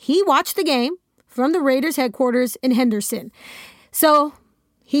 He watched the game from the Raiders headquarters in Henderson. So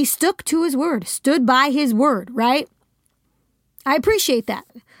he stuck to his word, stood by his word, right? I appreciate that.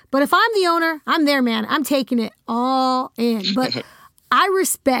 But if I'm the owner, I'm there, man. I'm taking it all in. But I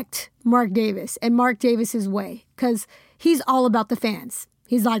respect Mark Davis and Mark Davis's way because he's all about the fans.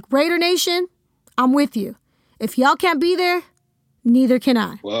 He's like, Raider Nation, I'm with you. If y'all can't be there, neither can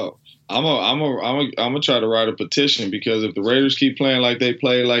I. Well, I'm gonna try to write a petition because if the Raiders keep playing like they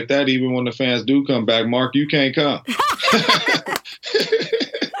play like that, even when the fans do come back, Mark, you can't come.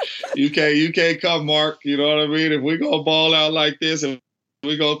 You can't come, Mark. You know what I mean? If we gonna ball out like this, and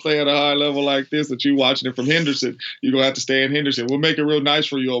we go play at a high level like this that you watching it from Henderson, you're going to have to stay in Henderson. We'll make it real nice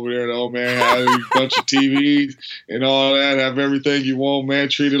for you over there, though, man. Have a bunch of TVs and all that. Have everything you want, man.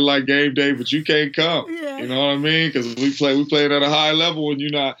 Treat it like game day, but you can't come. Yeah. You know what I mean? Because we play at a high level when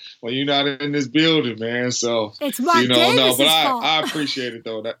you're not in this building, man. So, it's Mark Davis's fault. I appreciate it,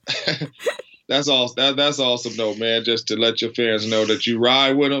 though. That's awesome. That's awesome, though, man. Just to let your fans know that you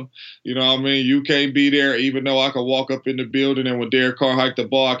ride with them. You know what I mean? You can't be there, even though I can walk up in the building and when Derek Carr hiked the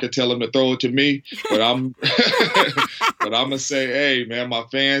ball, I could tell him to throw it to me. But I'm gonna say, hey, man, my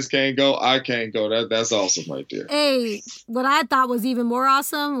fans can't go. I can't go. That's awesome right there. Hey, what I thought was even more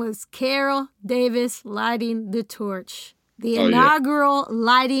awesome was Carol Davis lighting the torch. The inaugural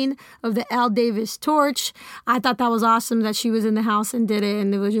lighting of the Al Davis torch. I thought that was awesome that she was in the house and did it,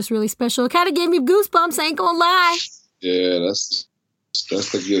 and it was just really special. It kind of gave me goosebumps, I ain't gonna lie. Yeah, that's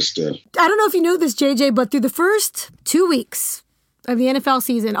the good stuff. I don't know if you knew this, JJ, but through the first 2 weeks of the NFL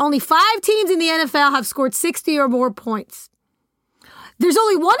season, only 5 teams in the NFL have scored 60 or more points. There's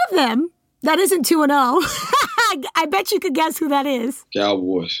only one of them that isn't 2-0. I bet you could guess who that is.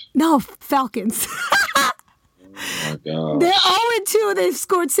 Cowboys. No, Falcons. Oh, my God. They're 0-2. They've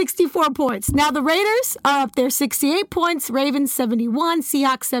scored 64 points. Now, the Raiders are up there 68 points, Ravens 71,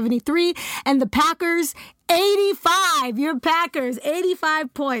 Seahawks 73, and the Packers 85. Your Packers,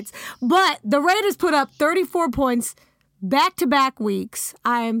 85 points. But the Raiders put up 34 points back-to-back weeks.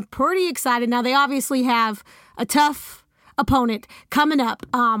 I am pretty excited. Now, they obviously have a tough opponent coming up,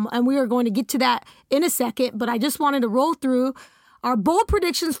 and we are going to get to that in a second, but I just wanted to roll through our bold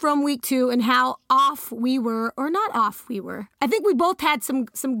predictions from week 2 and how off we were, or not off we were. I think we both had some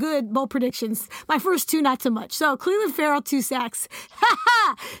good bold predictions. My first 2, not so much. So Clelin Ferrell, 2 sacks.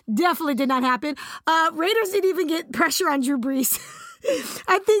 Definitely did not happen. Raiders didn't even get pressure on Drew Brees.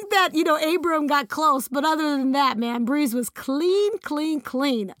 I think that, Abram got close, but other than that, man, Brees was clean.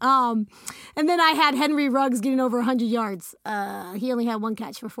 And then I had Henry Ruggs getting over 100 yards. He only had 1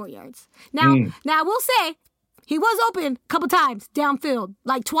 catch for 4 yards. Now I will say, he was open a couple times downfield,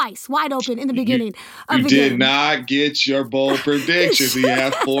 like twice, wide open in the beginning of the game. You did not get your bold predictions. He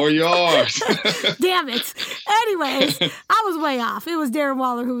had 4 yards. Damn it. Anyways, I was way off. It was Darren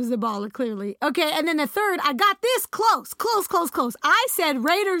Waller who was the baller, clearly. Okay, and then the third, I got this close. I said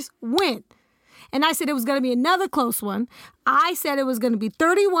Raiders win. And I said it was going to be another close one. I said it was going to be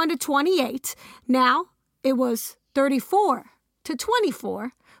 31-28. Now, it was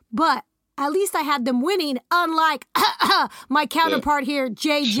 34-24, but at least I had them winning, unlike my counterpart here,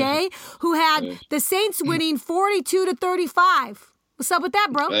 JJ, who had the Saints winning 42-35. What's up with that,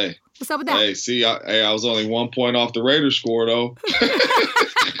 bro? Hey. What's up with that? Hey, see, I was only 1 point off the Raiders score, though.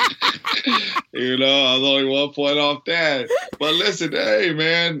 I was only 1 point off that. But listen, hey,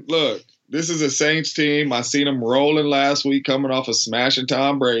 man, look, this is a Saints team. I seen them rolling last week coming off of smashing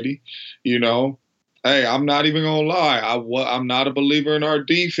Tom Brady, Hey, I'm not even going to lie. I'm not a believer in our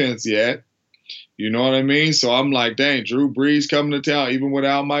defense yet. You know what I mean? So I'm like, dang, Drew Brees coming to town. Even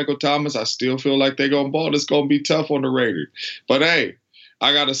without Michael Thomas, I still feel like they're going to ball. It's going to be tough on the Raiders. But, hey,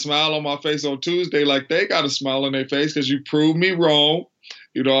 I got a smile on my face on Tuesday like they got a smile on their face because you proved me wrong.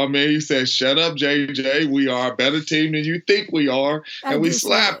 You know what I mean? He said, shut up, JJ. We are a better team than you think we are. And we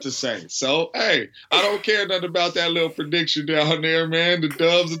slapped the Saints. So, hey, I don't care nothing about that little prediction down there, man. The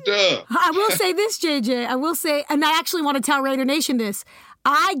Dove's a dove. I will say this, JJ. I will say, and I actually want to tell Raider Nation this.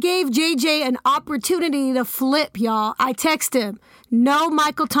 I gave JJ an opportunity to flip, y'all. I text him, no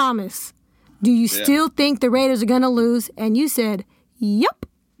Michael Thomas. Do you still think the Raiders are going to lose? And you said, yep.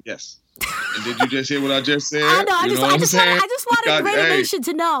 Yes. And did you just hear what I just said? I know. I just wanted Raider Nation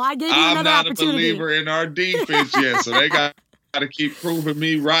to know. I gave you another opportunity. I'm not a believer in our defense yet, so they got to keep proving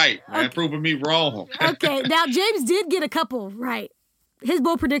me right, man, proving me wrong. Okay. Now, James did get a couple right. His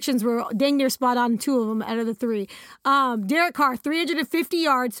bold predictions were dang near spot on, 2 of them out of the 3. Derek Carr, 350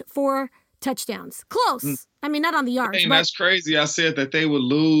 yards, 4 touchdowns. Close. I mean, not on the yards. Dang, that's crazy. I said that they would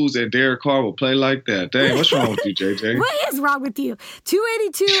lose and Derek Carr would play like that. Dang, what's wrong with you, JJ? What is wrong with you?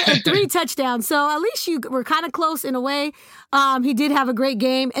 282 and 3 touchdowns. So at least you were kind of close in a way. He did have a great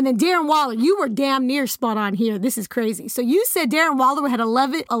game. And then Darren Waller, you were damn near spot on here. This is crazy. So you said Darren Waller had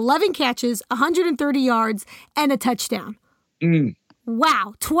 11 catches, 130 yards, and a touchdown.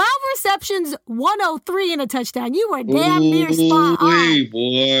 Wow. 12 receptions, 103 and a touchdown. You were damn near spot on.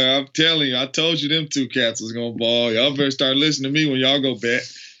 Boy, I'm telling you, I told you them 2 cats was going to ball. Y'all better start listening to me when y'all go bet.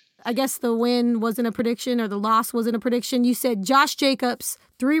 I guess the win wasn't a prediction or the loss wasn't a prediction. You said Josh Jacobs,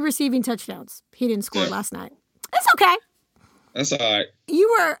 3 receiving touchdowns. He didn't score last night. That's okay. That's all right.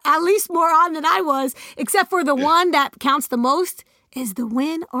 You were at least more on than I was, except for the one that counts the most is the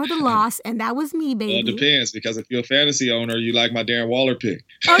win or the loss, and that was me, baby. Well, it depends, because if you're a fantasy owner, you like my Darren Waller pick.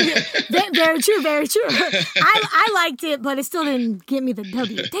 Oh, yeah. Very true, very true. I liked it, but it still didn't get me the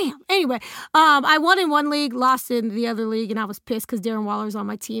W. Damn. Anyway, I won in one league, lost in the other league, and I was pissed because Darren Waller's on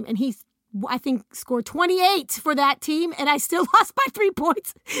my team, and he's, I think, scored 28 for that team, and I still lost by 3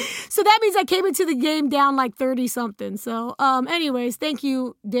 points. So that means I came into the game down like 30-something. So anyways, thank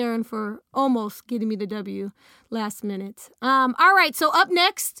you, Darren, for almost getting me the W last minute. All right, so up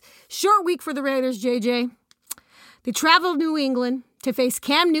next, short week for the Raiders, JJ. They travel to New England to face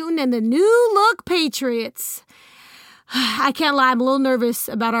Cam Newton and the new-look Patriots. I can't lie, I'm a little nervous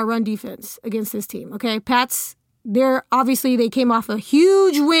about our run defense against this team, okay? Pats, they came off a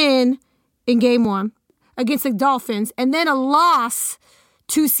huge win in game 1 against the Dolphins, and then a loss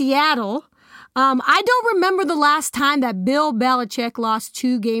to Seattle. I don't remember the last time that Bill Belichick lost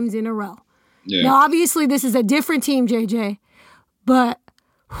 2 games in a row. Yeah. Now, obviously, this is a different team, JJ, but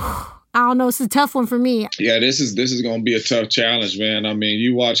I don't know. It's a tough one for me. Yeah, this is going to be a tough challenge, man. I mean,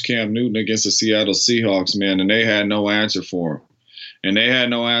 you watch Cam Newton against the Seattle Seahawks, man, and they had no answer for him. And they had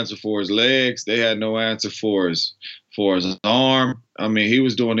no answer for his legs. They had no answer for his arm. I mean, he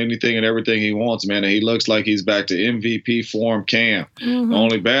was doing anything and everything he wants, man. And he looks like he's back to MVP form Cam. Mm-hmm. The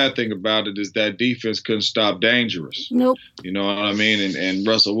only bad thing about it is that defense couldn't stop Dangerous. Nope. You know what I mean? And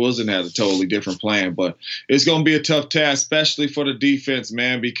Russell Wilson had a totally different plan. But it's going to be a tough task, especially for the defense,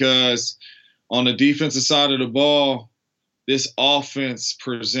 man, because on the defensive side of the ball, this offense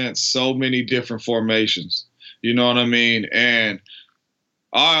presents so many different formations. You know what I mean? And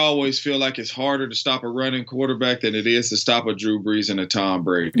I always feel like it's harder to stop a running quarterback than it is to stop a Drew Brees and a Tom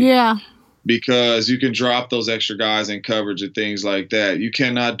Brady. Yeah. Because you can drop those extra guys in coverage and things like that. You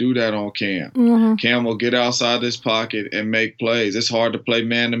cannot do that on Cam. Mm-hmm. Cam will get outside this pocket and make plays. It's hard to play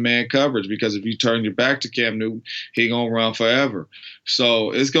man-to-man coverage because if you turn your back to Cam Newton, he going to run forever.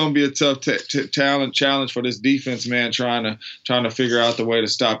 So it's going to be a tough challenge for this defense, man, trying to figure out the way to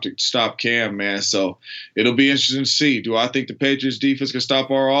stop Cam, man. So it'll be interesting to see. Do I think the Patriots defense can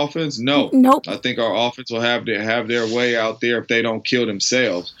stop our offense? No. Nope. I think our offense will have their way out there if they don't kill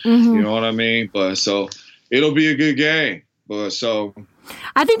themselves. Mm-hmm. You know what I mean? But so it'll be a good game. But so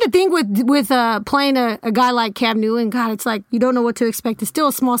I think the thing with playing a guy like Cam Newton, God, it's like you don't know what to expect. It's still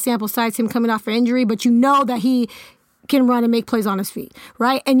a small sample size, him coming off an injury, but you know that he can run and make plays on his feet,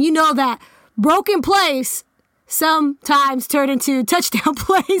 right? And you know that broken plays sometimes turn into touchdown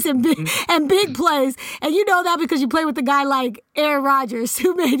plays and big plays. And you know that because you play with a guy like Aaron Rodgers,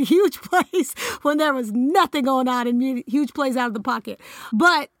 who made huge plays when there was nothing going on and made huge plays out of the pocket.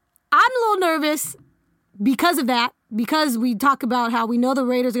 But I'm a little nervous because of that, because we talk about how we know the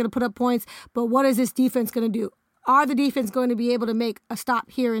Raiders are going to put up points, but what is this defense going to do? Are the defense going to be able to make a stop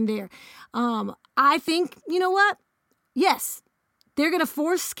here and there? I think, you know what? Yes, they're going to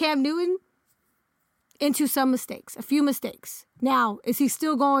force Cam Newton into some mistakes, a few mistakes. Now, is he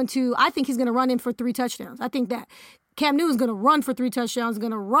still going to, I think he's going to run in for 3 touchdowns. I think that Cam Newton's going to run for 3 touchdowns,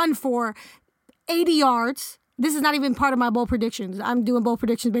 going to run for 80 yards. This is not even part of my bold predictions. I'm doing bold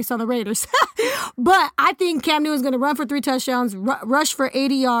predictions based on the Raiders. But I think Cam Newton's going to run for 3 touchdowns, rush for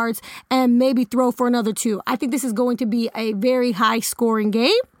 80 yards, and maybe throw for another 2. I think this is going to be a very high-scoring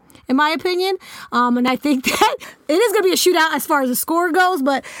game, in my opinion. And I think that it is going to be a shootout as far as the score goes,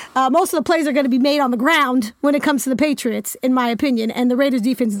 but most of the plays are going to be made on the ground when it comes to the Patriots, in my opinion. And the Raiders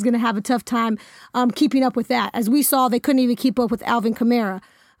defense is going to have a tough time keeping up with that. As we saw, they couldn't even keep up with Alvin Kamara.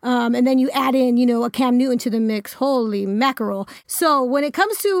 And then you add in, a Cam Newton to the mix. Holy mackerel. So when it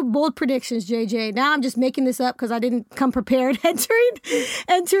comes to bold predictions, JJ, now I'm just making this up because I didn't come prepared entering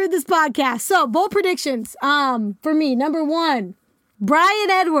this podcast. So bold predictions for me. Number 1, Bryan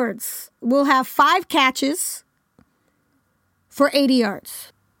Edwards will have 5 catches for 80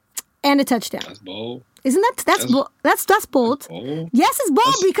 yards and a touchdown. That's bold. Isn't that's bold? That's bold. Yes, it's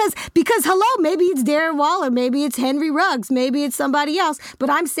bold because hello, maybe it's Darren Waller, maybe it's Henry Ruggs, maybe it's somebody else.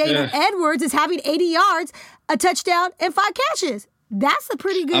 But I'm saying that Edwards is having 80 yards, a touchdown, and 5 catches. That's a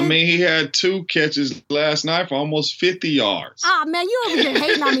pretty good. I mean, he had 2 catches last night for almost 50 yards. Ah, man, you over here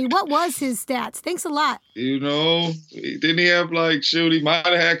hating on me. What was his stats? Thanks a lot. Didn't he have he might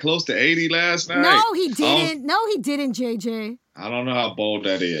have had close to 80 last night? No, he didn't. No, he didn't, JJ. I don't know how bold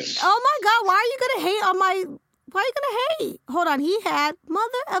that is. Oh my God, why are you gonna hate on my? Why are you gonna hate? Hold on, he had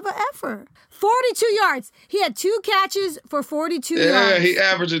mother of a effer. 42 yards. He had 2 catches for 42 yards. Yeah, he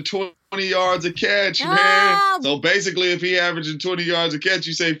averaging 20 yards a catch, man. So basically, if he averaging 20 yards a catch,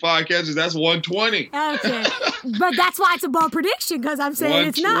 you say 5 catches, that's 120. Okay. But that's why it's a bold prediction, because I'm saying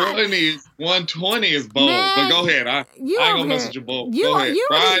it's not. 120 is bold. Man, but go ahead. I ain't going to mess with your bold. Go ahead.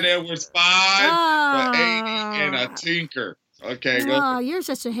 Bryan Edwards, 5 for 80 and a tinker. Okay, go. Oh, you're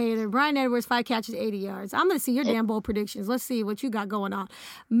such a hater. Bryan Edwards, 5 catches, 80 yards. I'm going to see your damn bold predictions. Let's see what you got going on.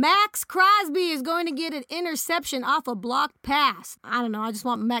 Max Crosby is going to get an interception off a blocked pass. I don't know. I just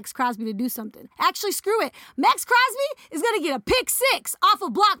want Max Crosby to do something. Actually, screw it. Max Crosby is going to get a pick 6 off a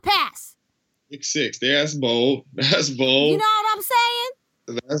blocked pass. Pick 6. That's bold. That's bold. You know what I'm saying?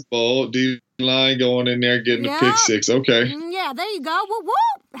 That's bold. D-line going in there getting the pick 6. Okay. Yeah, there you go. Whoop,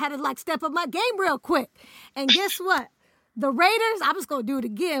 whoop. Had to step up my game real quick. And guess what? The Raiders, I'm just going to do it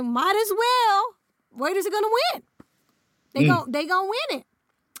again. Might as well. Raiders are going to win. They going to win it.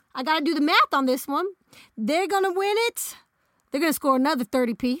 I got to do the math on this one. They're going to win it. They're going to score another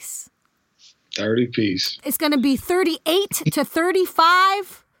 30-piece. 30-piece. It's going to be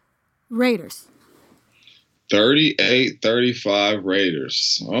 38-35 Raiders. 38-35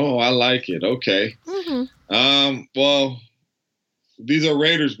 Raiders. Oh, I like it. Okay. Mm-hmm. Well, these are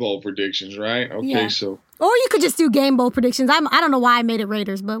Raiders bowl predictions, right? Okay, yeah. So. Or you could just do game bowl predictions. I don't know why I made it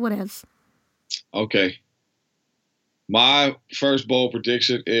Raiders, but what else? Okay. My first bowl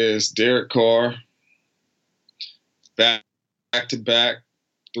prediction is Derek Carr, back-to-back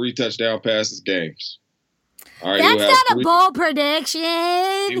 3 touchdown passes games. All right, that's not a bold prediction.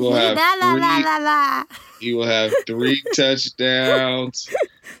 He will have 3 touchdowns,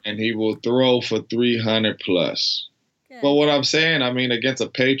 and he will throw for 300 plus. But what I'm saying, I mean, against a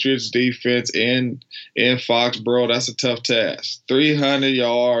Patriots defense in Foxborough, that's a tough task. 300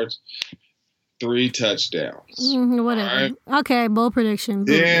 yards, 3 touchdowns. Whatever. Right? Okay, bold prediction.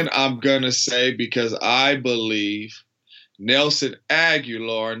 Then I'm going to say, because I believe Nelson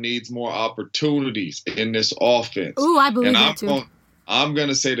Aguilar needs more opportunities in this offense. Ooh, I believe that too. I'm going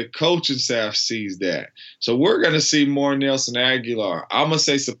to say the coaching staff sees that. So we're going to see more Nelson Aguilar. I'm going to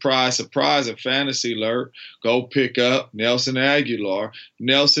say surprise, surprise, and fantasy alert. Go pick up Nelson Aguilar.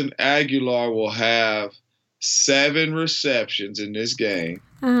 Nelson Aguilar will have 7 receptions in this game.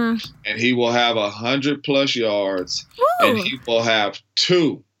 And he will have 100+ yards. Ooh. And he will have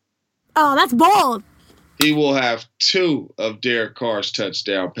 2. Oh, that's bold. He will have 2 of Derek Carr's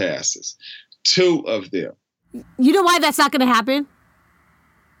touchdown passes. 2 of them. You know why that's not going to happen?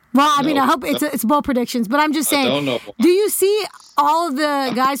 Well, I mean, I hope it's bold predictions, but I'm just saying. I don't know. Do you see all of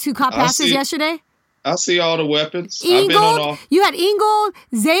the guys who caught passes yesterday? I see all the weapons. Ingold, you had Ingold,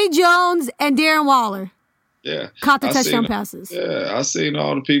 Zay Jones, and Darren Waller. Yeah. Caught the touchdown passes. Yeah, I seen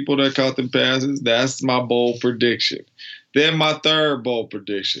all the people that caught the passes. That's my bold prediction. Then my third bold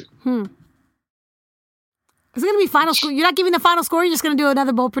prediction. Is it going to be final score? You're not giving the final score? You're just going to do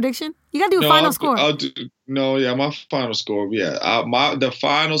another bold prediction? You got to do a final score. My final score. Yeah. The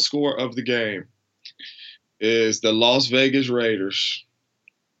final score of the game is the Las Vegas Raiders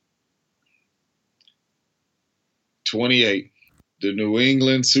 28. The New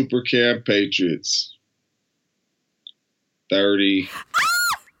England Super Cab Patriots 30.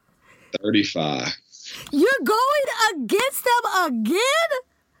 35. You're going against them again?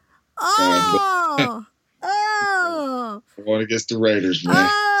 Oh. Oh. I'm going against the Raiders, man.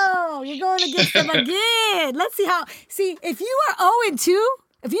 Oh, you're going against them again. Let's see how. See, if you are 0-2,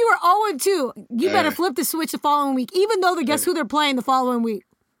 you better flip the switch the following week, even though guess who they're playing the following week?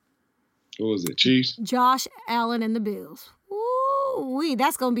 Who was it, Chiefs? Josh Allen and the Bills. Ooh,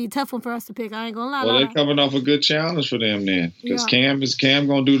 that's going to be a tough one for us to pick. I ain't going to lie. Well, they're coming off a good challenge for them then. Because Cam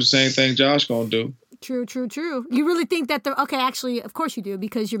going to do the same thing Josh going to do. True. You really think that okay, actually, of course you do,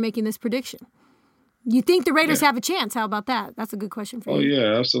 because you're making this prediction. You think the Raiders have a chance? How about that? That's a good question for you. Oh,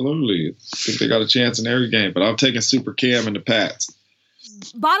 yeah, absolutely. I think they got a chance in every game, but I'm taking Super Cam and the Pats.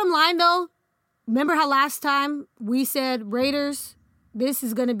 Bottom line, though, remember how last time we said Raiders, this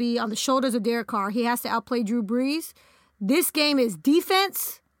is going to be on the shoulders of Derek Carr. He has to outplay Drew Brees. This game is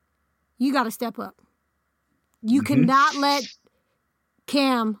defense. You got to step up. You cannot let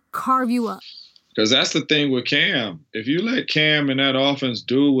Cam carve you up. Because that's the thing with Cam. If you let Cam and that offense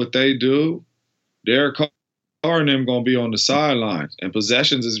do what they do, Derek Carr and them going to be on the sidelines, and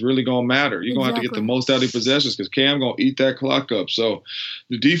possessions is really going to matter. You're going to have to get the most out of your possessions because Cam going to eat that clock up. So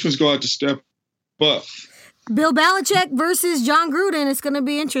the defense going to have to step up. Bill Belichick versus John Gruden. It's going to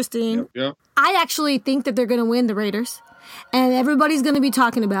be interesting. Yep. I actually think that they're going to win, the Raiders, and everybody's going to be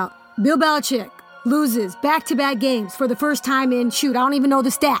talking about Bill Belichick loses back-to-back games for the first time in, I don't even know the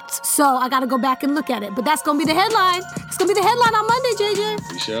stats, so I got to go back and look at it. But that's going to be the headline. It's going to be the headline on Monday, JJ.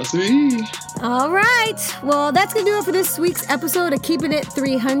 We shall see. All right. Well, that's going to do it for this week's episode of Keeping It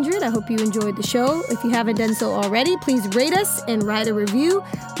 300. I hope you enjoyed the show. If you haven't done so already, please rate us and write a review.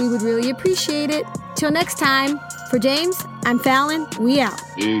 We would really appreciate it. Till next time, for James, I'm Fallon. We out.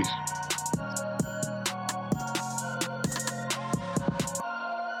 Peace.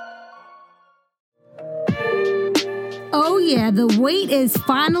 Oh yeah, the wait is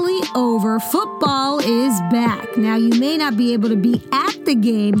finally over. Football is back. Now, you may not be able to be at the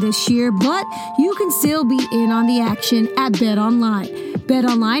game this year, but you can still be in on the action at BetOnline.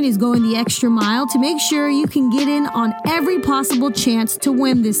 BetOnline is going the extra mile to make sure you can get in on every possible chance to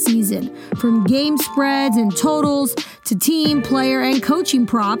win this season. From game spreads and totals to team, player, and coaching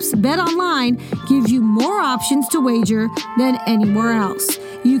props, BetOnline gives you more options to wager than anywhere else.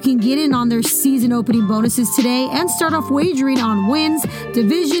 You can get in on their season opening bonuses today and start off wagering on wins,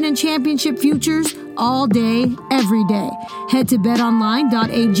 division, and championship futures all day, every day. Head to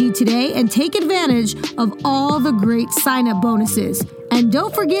betonline.ag today and take advantage of all the great sign-up bonuses. And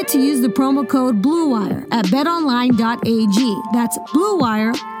don't forget to use the promo code BlueWire at betonline.ag. That's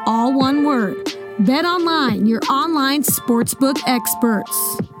BlueWire, all one word. BetOnline, your online sportsbook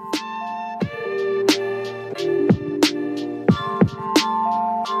experts.